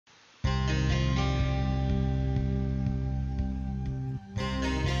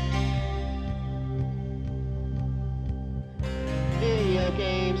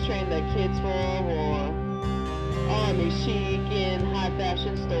train the kids for war. Army chic in high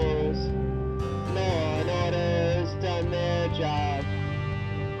fashion stores. Law and order's done their job.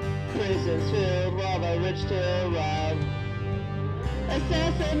 Prisons filled while the rich still rob.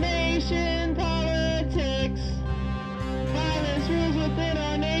 Assassination politics. Violence rules within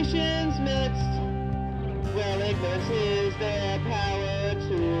our nation's midst. Well, ignorance is their power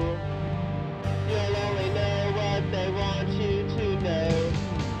tool. You'll only know what they want you to know.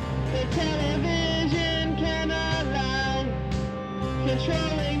 The television cannot lie,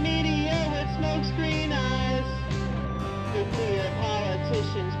 controlling media with smokescreen eyes. Nuclear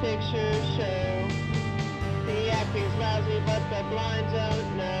politicians' pictures show the acting's lousy, but the blind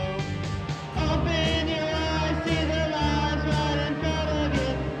don't know. Open your eyes, see the lies right in front of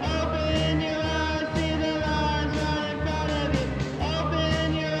you. Open your eyes, see the lies right in front of you.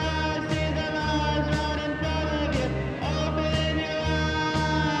 Open your eyes, see the lies right in front of you. Open your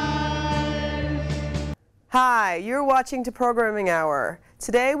eyes. Hi, you're watching To Programming Hour.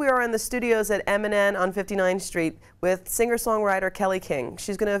 Today we are in the studios at M&N on 59th Street with singer-songwriter Kelli King.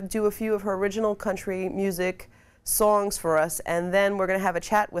 She's going to do a few of her original country music songs for us, and then we're going to have a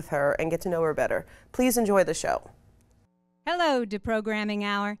chat with her and get to know her better. Please enjoy the show. Hello, To Programming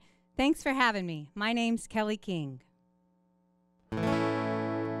Hour. Thanks for having me. My name's Kelli King.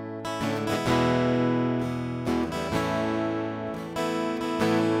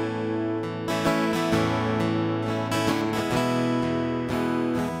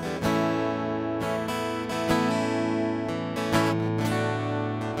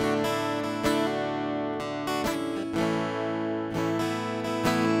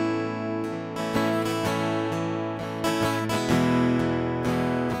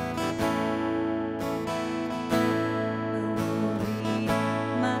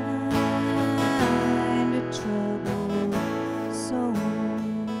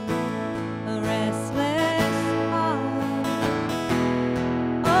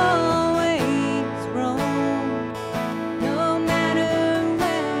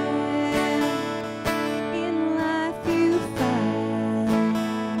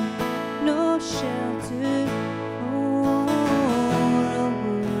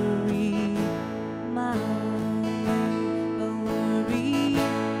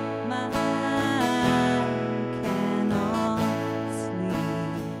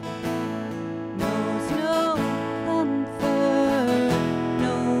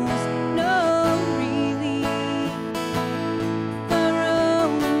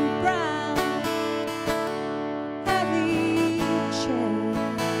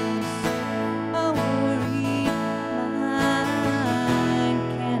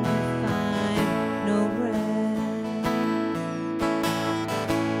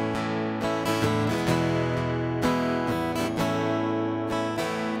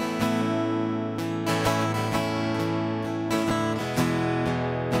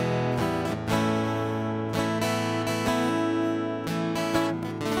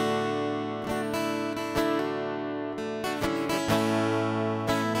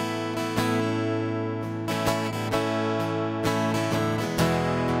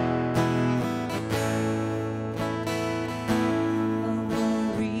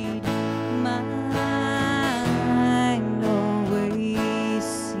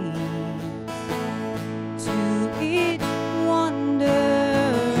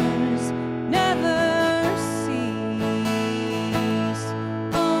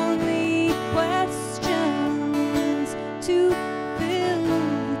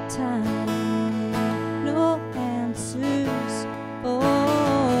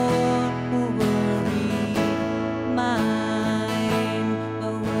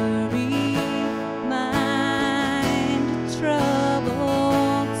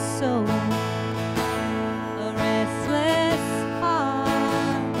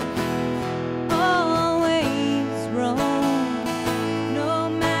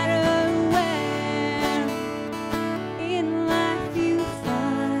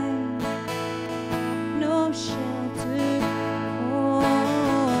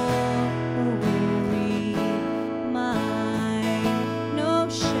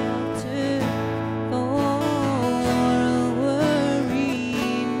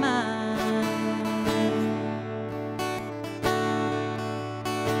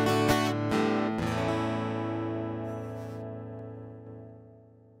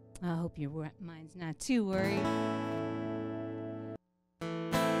 I hope your mind's not too worried.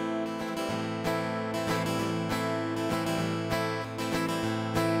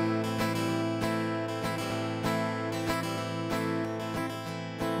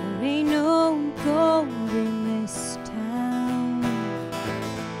 There ain't no gold in this town.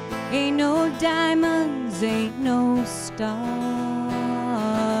 roads, ain't no stars.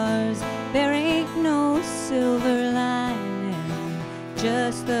 There ain't no silver lining,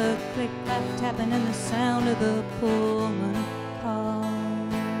 just the click-clack tapping and the sound of the Pullman car.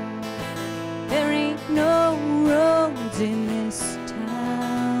 There ain't no roads in this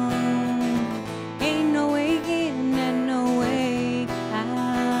town, ain't no way in and no way out.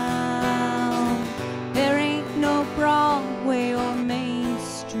 There ain't no Broadway or Main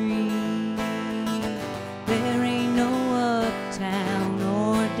Street, there ain't no uptown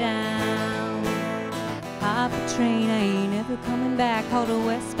or down. Hop a train, I ain't ever coming back. Hauled a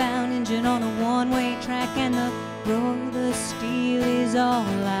westbound engine on a one-way track, and the roar of the steel is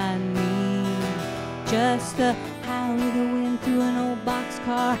all I need. Just the howl of the wind through an old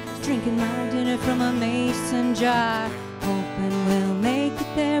boxcar, drinking my dinner from a mason jar, hoping we'll make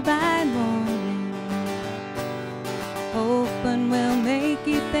it there by morning, hoping we'll make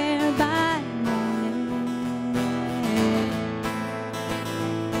it there by morning.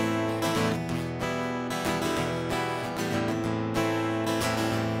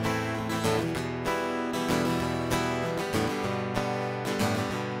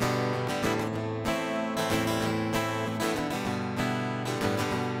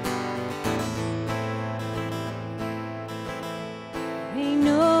 Ain't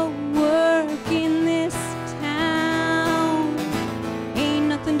no work in this town, ain't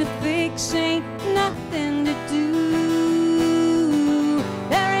nothing to fix, ain't nothing to do.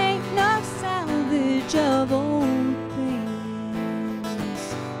 There ain't no salvage of old things,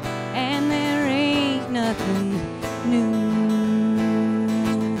 and there ain't nothing new.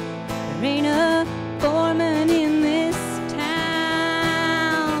 There ain't a foreman in this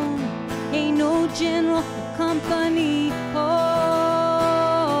town, ain't no general company or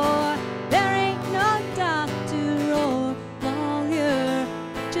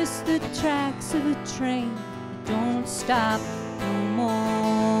the tracks of a train that don't stop no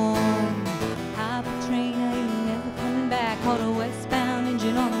more. Hop a train, I ain't never coming back. Hauled a westbound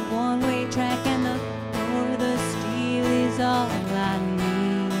engine on a one-way track, and the roar of the steel is all I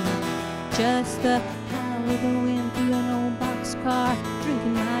need. Just the howl of the wind through an old boxcar,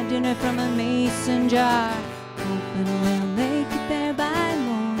 drinking my dinner from a mason jar, hoping we'll make it there by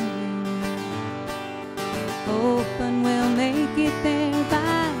morning, hoping we'll make it there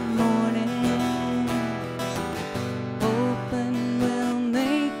by morning, hoping we'll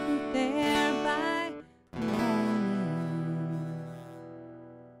make it there by morning.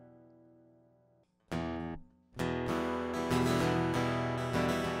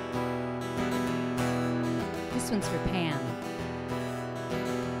 This one's for Pam.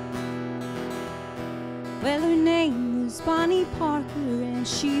 Well, her name was Bonnie Parker, and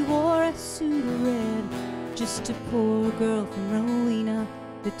she wore a suit of red, just a poor girl from Rowena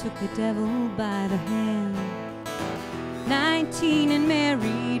that took the devil by the hand. 19 and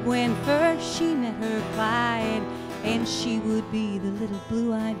married when first she met her Clyde, and she would be the little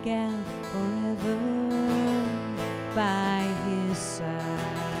blue-eyed gal forever by his side.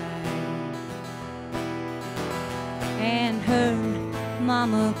 And her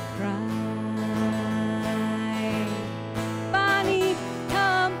mama cried, "Bonnie,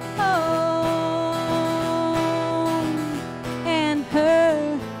 come home." And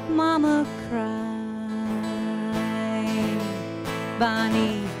her mama cried,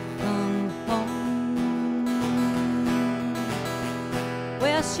 "Bonnie, come home."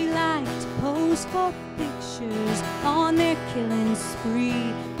 Well, she liked to pose for pictures on their killing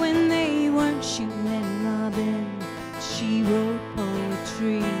spree. When they weren't shooting and robbing, she wrote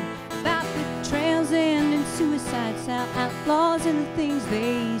poetry about the trails ending, suicides, outlaws, and the things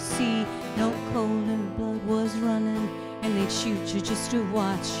they see. No cold and blood was running, and they'd shoot you just to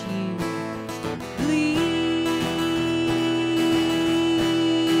watch you bleed.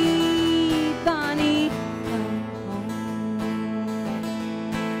 Bonnie, come home.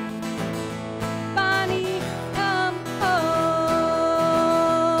 Bonnie, come home.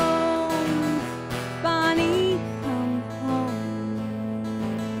 Bonnie, come home.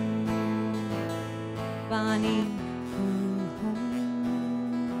 Bonnie, come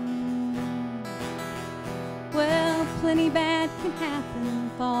home. Well, plenty bad can happen,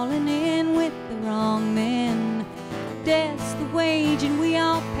 falling in with the wrong men. Death's the wage, and we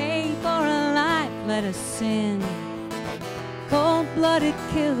all pay for a life let us sin. Cold-blooded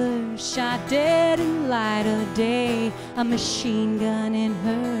killer shot dead in the light of day, a machine gun in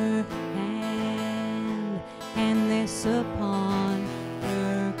her hand, and this upon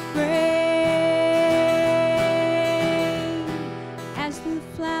her grave. As the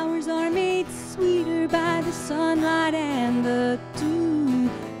flowers are made sweeter by the sunlight and the dew,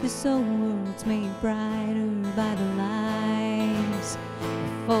 this old world's made brighter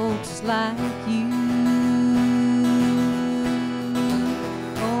folks like you.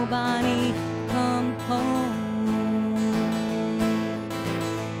 Oh, Bonnie, come home.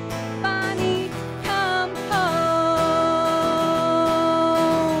 Bonnie, come home.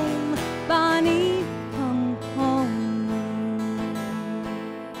 Bonnie, come home.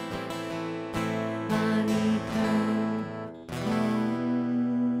 Bonnie, come home.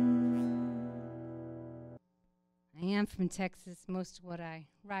 I am from Texas. Most of what I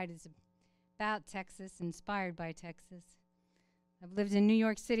write is about Texas, inspired by Texas. I've lived in New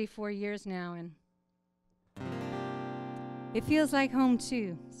York City 4 years now, and it feels like home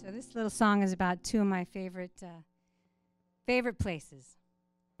too. So this little song is about two of my favorite places.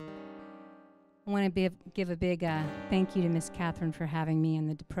 I want to give a big thank you to Miss Catherine for having me in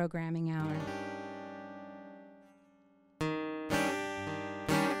the programming hour.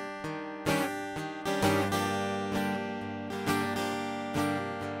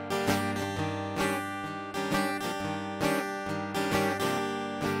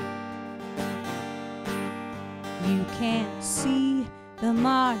 You can't see the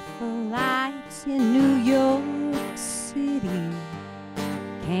Martha lights in New York City.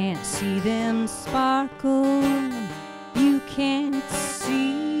 Can't see them sparkle. You can't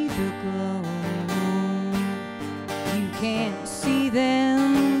see the glow. You can't see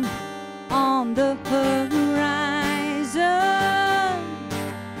them on the horizon.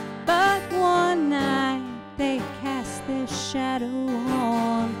 But one night they cast their shadow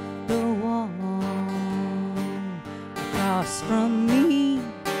on the wall. Across from me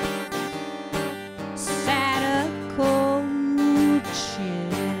sat a cold chill,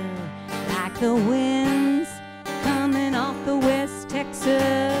 like the winds coming off the West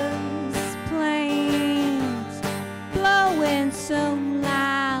Texas plains, blowing so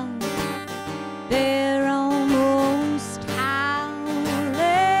loud they're almost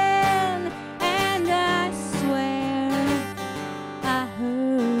howling. And I swear I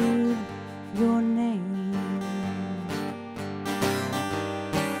heard your name.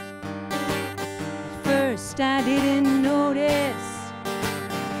 First I didn't notice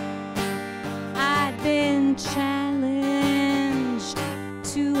I'd been challenged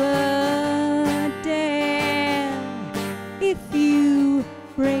to a dare. If you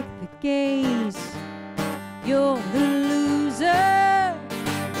break the gaze, you're the loser.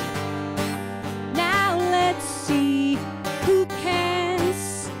 Now let's see who can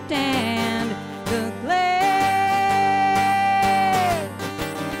stand the glare.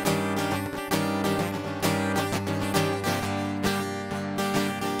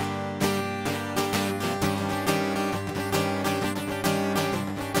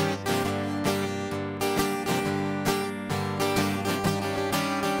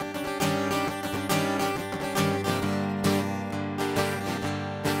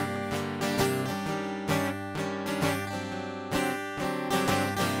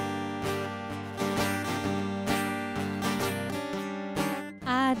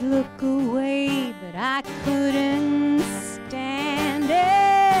 I'd look away, but I couldn't stand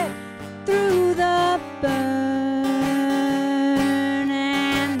it. Through the burn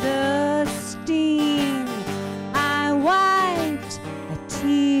and the steam, I wiped a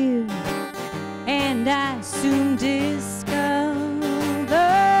tear, and I soon discovered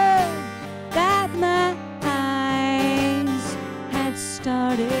that my eyes had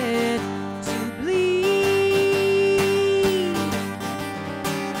started to bleed.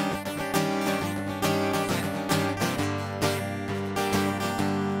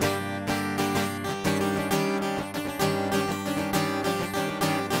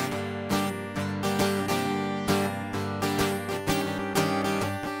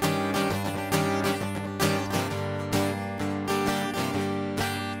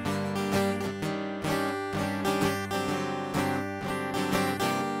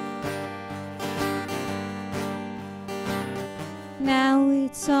 Now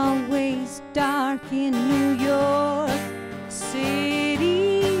it's always dark in New York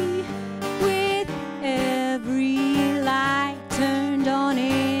City, with every light turned on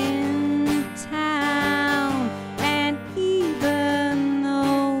in town. And even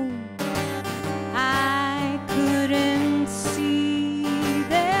though I couldn't see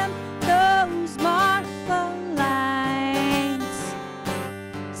them, those Martha lights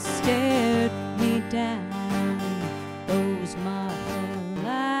stared me down. Those Martha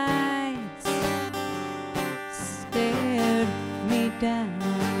lights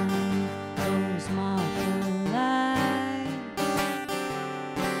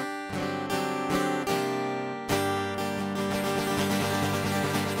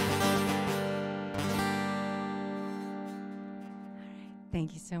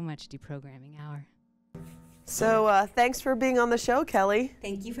Thank you so much, Deprogramming Hour. So thanks for being on the show, Kelli.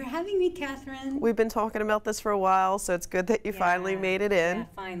 Thank you for having me, Catherine. We've been talking about this for a while, so it's good that you finally made it in. Yeah,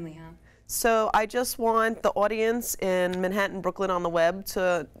 finally, huh? So I just want the audience in Manhattan, Brooklyn on the web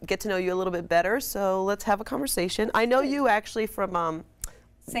to get to know you a little bit better, so let's have a conversation. I know you actually from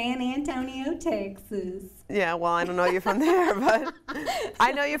San Antonio, Texas. Yeah, well, I don't know you from there, but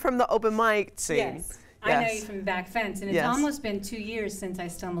I know you from the open mic scene. Yes. I know you from the back fence, and it's almost been 2 years since I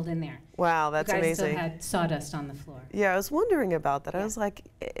stumbled in there. Wow, that's amazing. You guys still had sawdust on the floor. Yeah, I was wondering about that. I was like,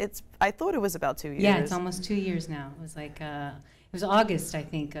 I thought it was about 2 years. Yeah, it's almost 2 years now. It was like, it was August, I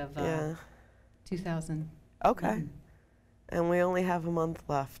think, of 2000. Okay. And we only have a month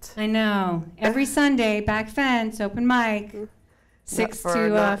left. I know. Every Sunday, back fence, open mic, 6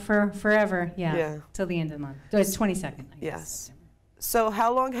 to for forever. Yeah, till the end of the month. So it's 22nd, I guess. Yes. So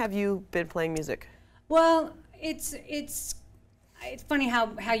how long have you been playing music? Well, it's funny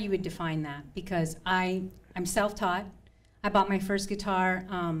how you would define that, because I'm self-taught. I bought my first guitar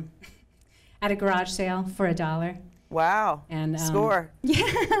at a garage sale for $1. Wow. And score. Yeah.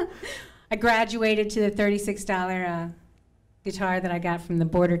 I graduated to the $36 guitar that I got from the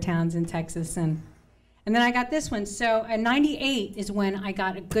border towns in Texas, and then I got this one. So in '98 is when I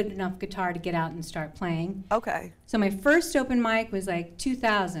got a good enough guitar to get out and start playing. Okay. So my first open mic was like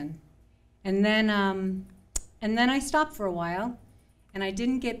 2000. And then I stopped for a while, and I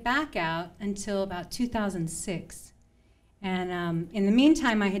didn't get back out until about 2006. And in the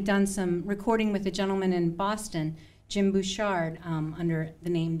meantime, I had done some recording with a gentleman in Boston, Jim Bouchard, under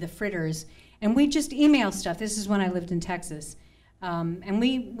the name The Fritters. And we just email stuff. This is when I lived in Texas. And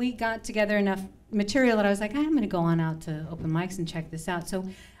we got together enough material that I was like, I'm going to go on out to open mics and check this out. So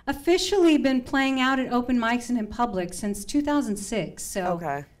officially been playing out at open mics and in public since 2006. So.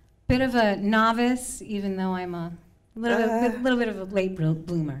 Okay. Bit of a novice, even though I'm a little bit of a late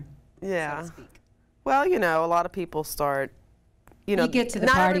bloomer. Yeah. So to speak. Well, you know, a lot of people start, you get to the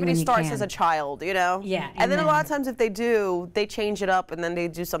not party everybody when you starts can. as a child, you know? Yeah. And then a lot of times if they do, they change it up and then they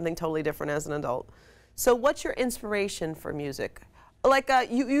do something totally different as an adult. So what's your inspiration for music? Like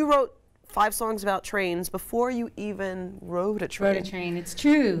you wrote 5 songs about trains before you even rode a train. Rode a train, it's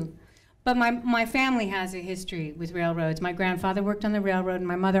true. But my family has a history with railroads. My grandfather worked on the railroad, and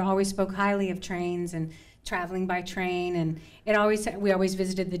my mother always spoke highly of trains and traveling by train. And we always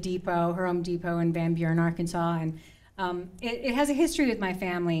visited the depot, her home depot in Van Buren, Arkansas. And it has a history with my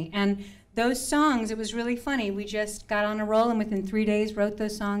family. And those songs, it was really funny. We just got on a roll, and within 3 days wrote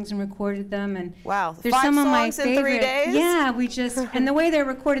those songs and recorded them. And wow, there's 5 some of my songs in 3 days? Yeah, we just and the way they're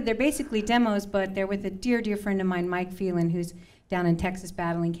recorded, they're basically demos, but they're with a dear friend of mine, Mike Phelan, who's down in Texas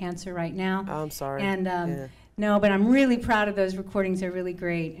battling cancer right now. Oh, I'm sorry. And no, but I'm really proud of those recordings. They're really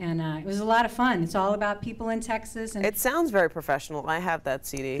great, and it was a lot of fun. It's all about people in Texas. And it sounds very professional. I have that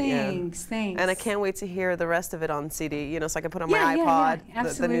CD. Thanks. And I can't wait to hear the rest of it on CD, you know, so I can put on my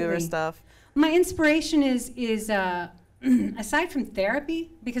iPod, the newer stuff. My inspiration is aside from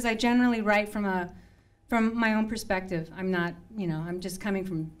therapy, because I generally write from my own perspective. I'm not, I'm just coming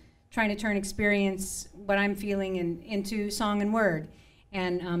from trying to turn experience, what I'm feeling, into song and word,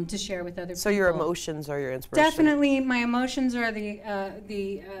 and to share with other people. So your emotions are your inspiration? Definitely, my emotions are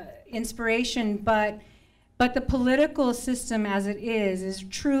the inspiration, but the political system as it is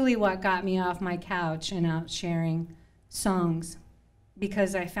truly what got me off my couch and out sharing songs,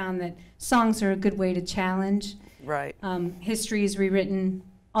 because I found that songs are a good way to challenge. Right. History is rewritten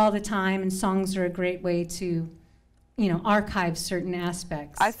all the time, and songs are a great way to archive certain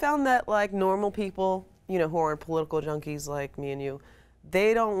aspects. I found that like normal people, who aren't political junkies like me and you,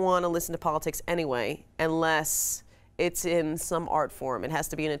 they don't want to listen to politics anyway unless it's in some art form. It has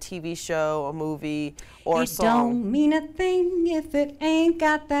to be in a TV show, a movie, or a song. It don't mean a thing if it ain't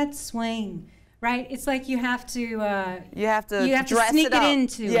got that swing. Right? It's like you have to dress sneak it up.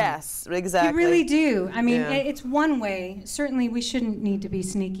 into it. Yes, exactly. You really do. I mean, it's one way. Certainly, we shouldn't need to be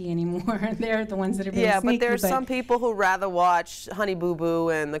sneaky anymore. They're the ones that are being sneaky. Yeah, but there's some people who rather watch Honey Boo Boo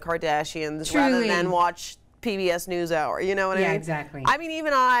and the Kardashians rather than watch PBS NewsHour. You know what I mean? Yeah, exactly. I mean,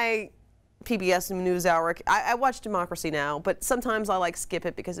 even PBS NewsHour, I watch Democracy Now!, but sometimes I skip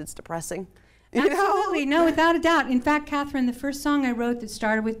it because it's depressing. Absolutely. No, without a doubt. In fact, Catherine, the first song I wrote that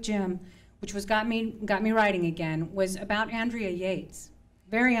started with Jim, which was got me writing again, was about Andrea Yates,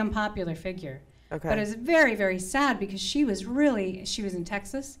 very unpopular figure. Okay. But it was very, very sad because she was in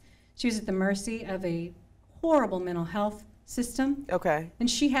Texas. She was at the mercy of a horrible mental health system. Okay. And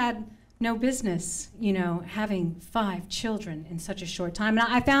she had no business, having 5 children in such a short time. And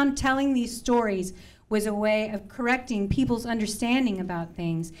I found telling these stories was a way of correcting people's understanding about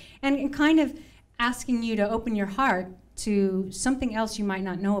things and kind of asking you to open your heart to something else you might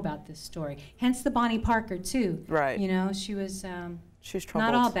not know about this story. Hence the Bonnie Parker too. Right. You know, she was she's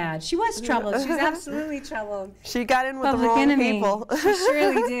troubled. not all bad. She was troubled. She was absolutely troubled. She got in with Public the wrong enemy. people. She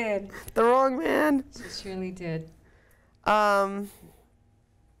surely did. The wrong man. She surely did.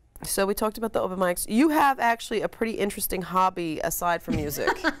 So we talked about the open mics. You have actually a pretty interesting hobby aside from music.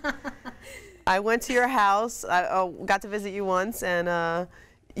 I went to your house. I got to visit you once, and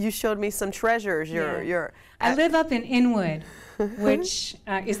you showed me some treasures. I live up in Inwood, which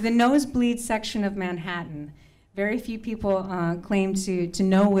is the nosebleed section of Manhattan. Very few people claim to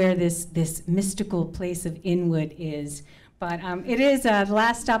know where this mystical place of Inwood is. But it is the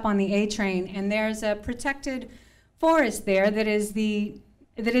last stop on the A train, and there's a protected forest there that is the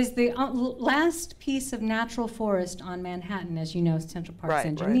last piece of natural forest on Manhattan. As you know, Central Park's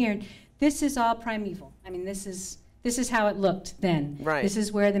engineered. Right. This is all primeval. I mean, this is how it looked then. Right. This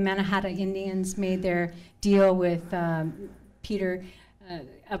is where the Mannahatta Indians made their deal with Peter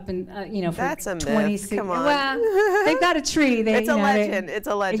up in for That's a 26. myth. Come on. Well, they've got a tree. It's a legend. It's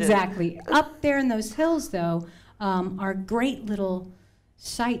a legend. Exactly. Up there in those hills, though, are great little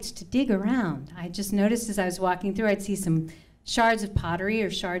sites to dig around. I just noticed as I was walking through, I'd see some shards of pottery or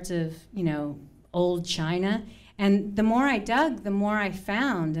shards of, old china. And the more I dug, the more I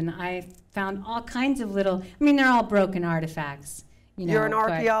found. And I found all kinds of little, they're all broken artifacts. You're an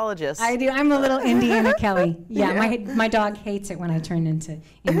archaeologist. I do. I'm a little Indiana Kelly. Yeah, my dog hates it when I turn into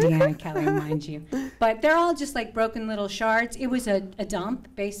Indiana Kelly, mind you. But they're all just like broken little shards. It was a dump,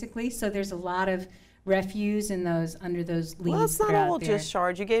 basically. So there's a lot of refuse in those under those leaves. Well, it's not all just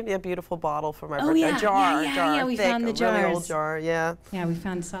shards. You gave me a beautiful bottle for my birthday. Yeah. A jar. Yeah, we thick, found the a jars. really old jar. Yeah. Yeah, we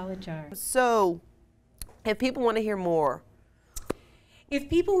found a solid jar. So, if people want to hear more. If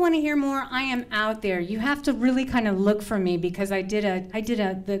people want to hear more, I am out there. You have to really kind of look for me because I did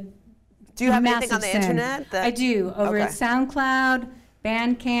the. Do you have anything on the internet? I do over at SoundCloud,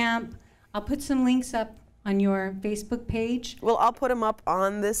 Bandcamp. I'll put some links up on your Facebook page. Well, I'll put them up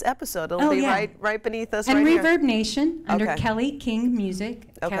on this episode. It'll be right beneath us. And right Reverb here. Nation under Kelli King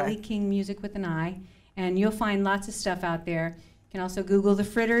Music. Kelli King Music with an I, and you'll find lots of stuff out there. You can also Google the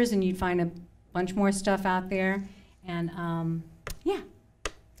Fritters, and you'd find a bunch more stuff out there. And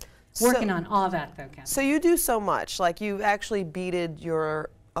working on all that though, Katharine. So you do so much. Like you actually beaded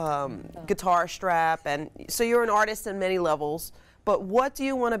your guitar strap, and so you're an artist in many levels. But what do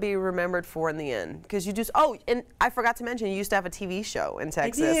you want to be remembered for in the end? Because you just, and I forgot to mention, you used to have a TV show in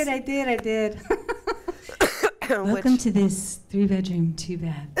Texas. I did. Welcome to this 3-bedroom,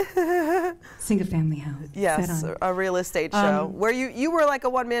 2-bath, single-family home. Yes, a real estate show. Where you were like a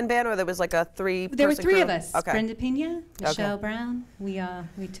one-man band, or there was like a three-person There were three crew? of us. Okay. Brenda Pena, Michelle Brown. We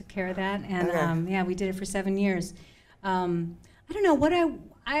took care of that, and we did it for 7 years. I don't know,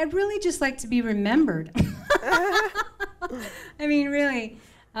 I'd really just like to be remembered. Really,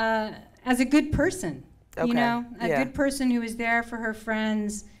 as a good person, a good person who was there for her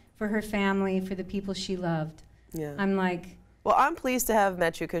friends, for her family, for the people she loved. Yeah. Well, I'm pleased to have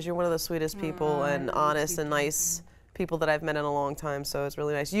met you because you're one of the sweetest people and honest and nice people that I've met in a long time. So it's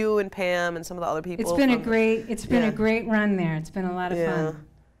really nice. You and Pam and some of the other people. It's been a great run there. It's been a lot of fun.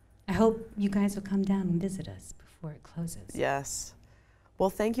 I hope you guys will come down and visit us before it closes. Yes. Well,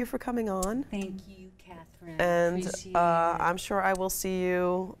 thank you for coming on. Thank you, Katharine. And I'm sure I will see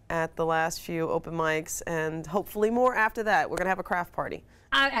you at the last few open mics and hopefully more after that. We're going to have a craft party.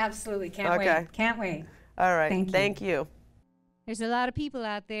 I absolutely can't wait. Can't wait. All right. Thank you. There's a lot of people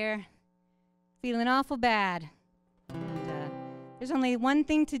out there feeling awful bad. And there's only one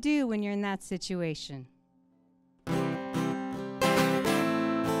thing to do when you're in that situation.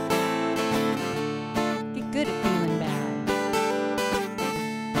 Get good at feeling bad.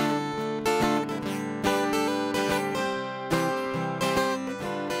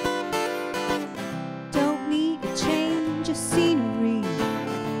 Don't need a change of scenery.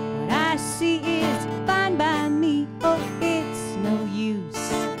 What I see is fine by me. Oh, it's no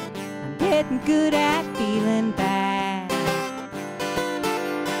use. I'm getting good at feeling bad.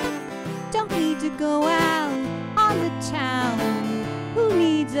 Don't need to go out on the town. Who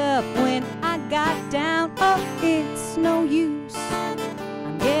needs up when I got down? Oh, it's no use.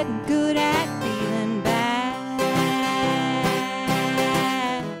 I'm getting good at feeling bad.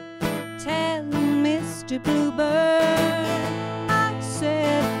 Tell Mr. Bluebird I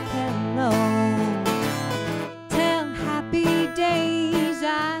said hello. Tell Happy Days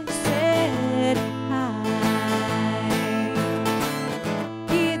I said hi.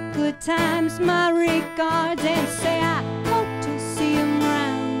 Give Good Times my regards and say I hope to see him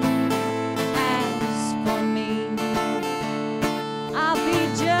round. As for me, I'll be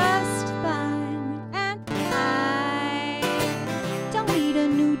just fine, and I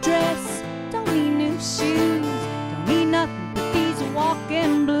dress, don't need new shoes, don't need nothing but these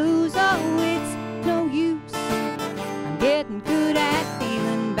walking blues. Oh, it's no use, I'm getting good at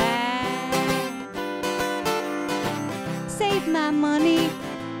feeling bad. Save my money,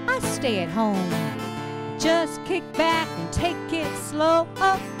 I stay at home, just kick back and take it slow.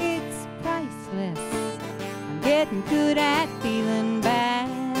 Oh, it's priceless, I'm getting good at feeling bad.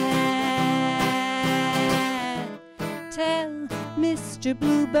 Tell Mr.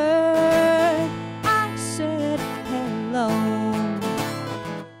 Bluebird I said hello.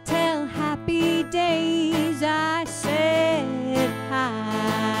 Tell Happy Days I said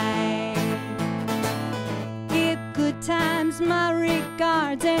hi. Give Good Times my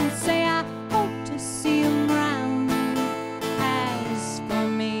regards and say I hope to see 'em round. As for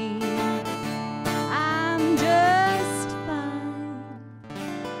me, I'm just fine.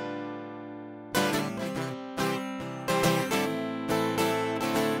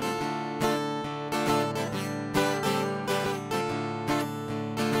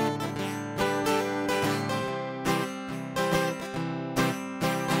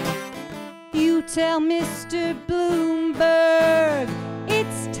 You tell Mr. Bloomberg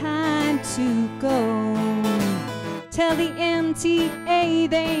it's time to go. Tell the MTA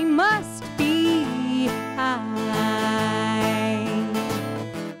they must be high.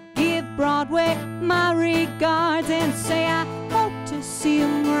 Give Broadway my regards and say I hope to see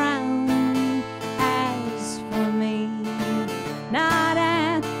 'em round. As for me, not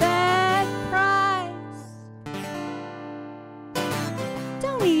at that price.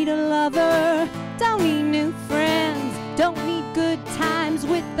 Don't need a lover, don't need new friends, don't need good times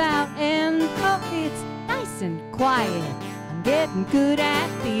without end. Oh, it's nice and quiet, I'm getting good at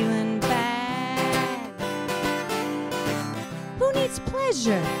feeling bad. Who needs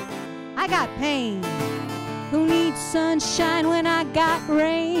pleasure? I got pain. Who needs sunshine when I got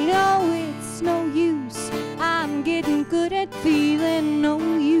rain? Oh, it's no use, I'm getting good at feeling no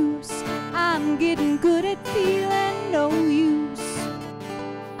use. I'm getting good at feeling no use.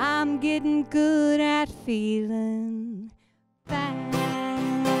 I'm getting good at feeling bad.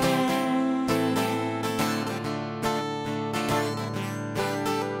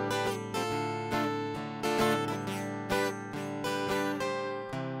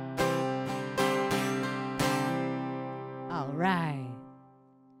 All right.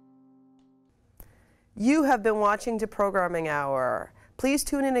 You have been watching Deprogramming Hour. Please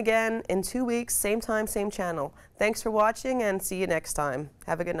tune in again in 2 weeks, same time, same channel. Thanks for watching and see you next time.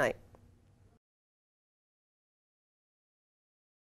 Have a good night.